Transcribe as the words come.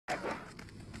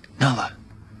Nala,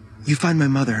 you find my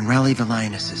mother and rally the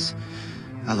lionesses.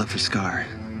 I'll look for Scar.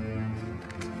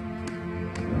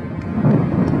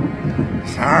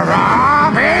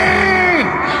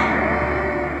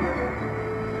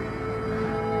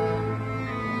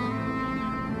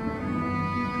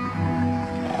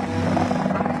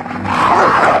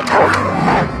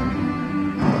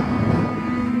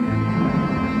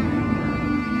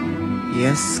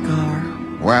 Yes, Scar?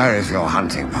 Where is your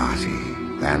hunting party?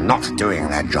 They're not doing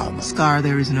their job. Scar,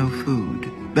 there is no food.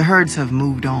 The herds have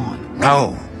moved on.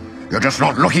 No, you're just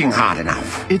not looking hard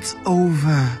enough. It's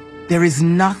over. There is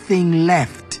nothing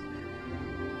left.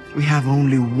 We have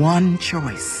only one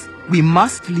choice. We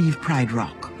must leave Pride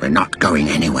Rock. We're not going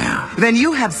anywhere. Then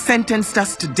you have sentenced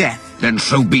us to death. Then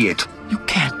so be it. You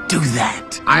can't do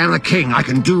that. I am the king. I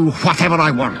can do whatever I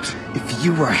want. If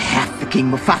you were half the king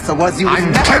Mufasa was, you would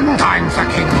I'm never... 10 times the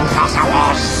king Mufasa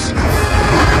was.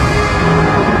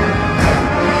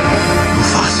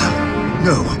 Mufasa!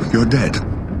 No, you're dead.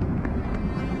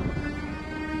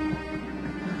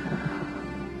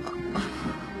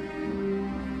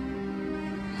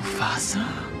 Mufasa?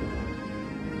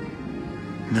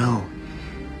 No,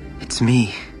 it's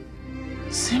me.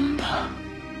 Simba?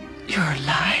 You're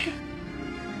alive?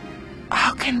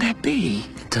 How can that be?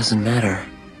 It doesn't matter.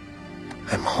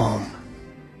 I'm home.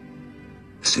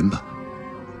 Simba?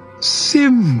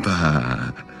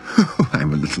 Simba!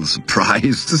 I'm a little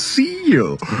surprised to see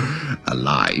you.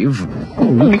 Alive.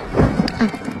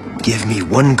 Give me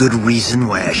one good reason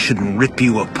why I shouldn't rip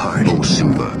you apart. Oh,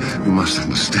 Simba, you must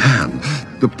understand.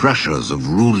 The pressures of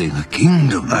ruling a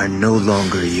kingdom Are no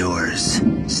longer yours.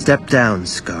 Step down,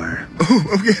 Scar. Oh,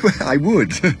 okay, well, I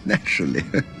would, naturally.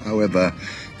 However,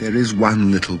 there is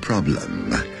one little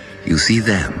problem. You see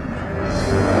them?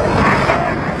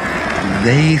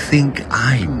 They think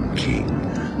I'm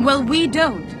king. Well, we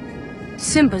don't.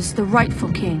 Simba's the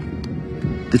rightful king.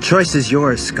 The choice is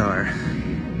yours, Scar.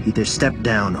 Either step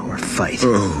down or fight.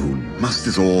 Oh, must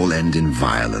this all end in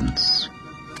violence?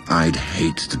 I'd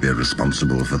hate to be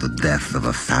responsible for the death of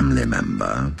a family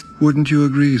member. Wouldn't you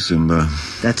agree, Simba?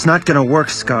 That's not gonna work,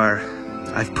 Scar.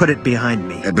 I've put it behind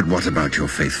me. But what about your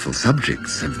faithful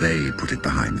subjects? Have they put it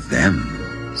behind them?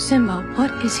 Simba,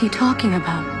 what is he talking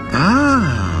about?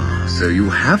 Ah, so you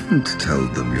haven't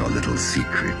told them your little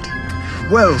secret.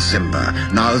 Well, Simba,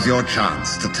 now's your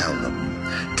chance to tell them.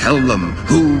 Tell them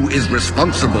who is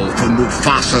responsible for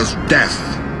Mufasa's death.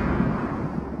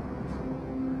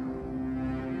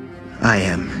 I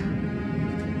am.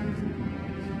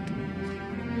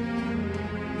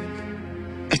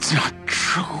 It's not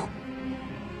true.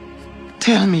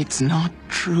 Tell me it's not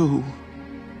true.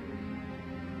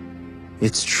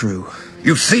 It's true.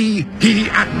 You see, he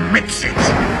admits it.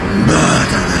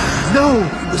 Murderer. No,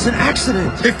 it was an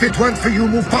accident. If it weren't for you,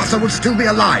 Mufasa would still be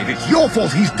alive. It's your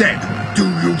fault he's dead. Do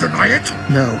you deny it?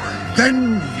 No.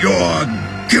 Then you're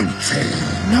guilty.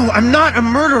 No, I'm not a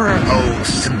murderer. Oh,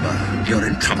 Simba, you're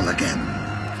in trouble again.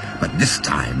 But this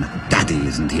time, Daddy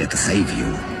isn't here to save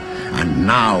you. And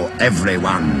now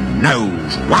everyone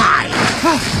knows why.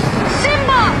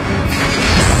 Simba!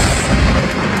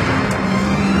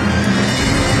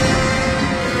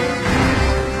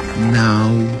 Now,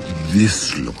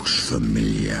 this looks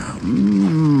familiar.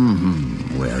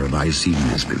 Where have I seen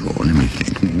this before? Let me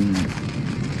think.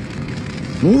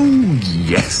 Oh,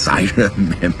 yes, I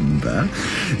remember.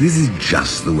 This is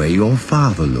just the way your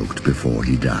father looked before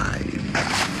he died.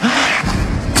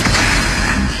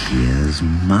 And here's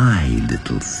my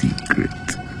little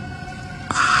secret.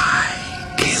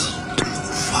 I killed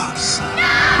Mufasa.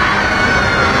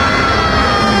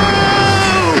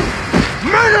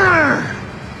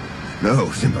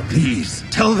 No, Simba, please.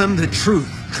 Tell them the truth.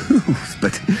 Truth,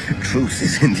 but truth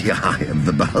is in the eye of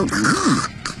the beholder.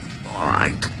 All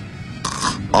right.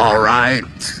 All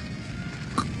right.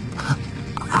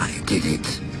 I did it.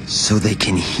 So they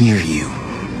can hear you.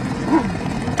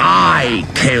 I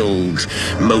killed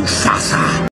Mufasa.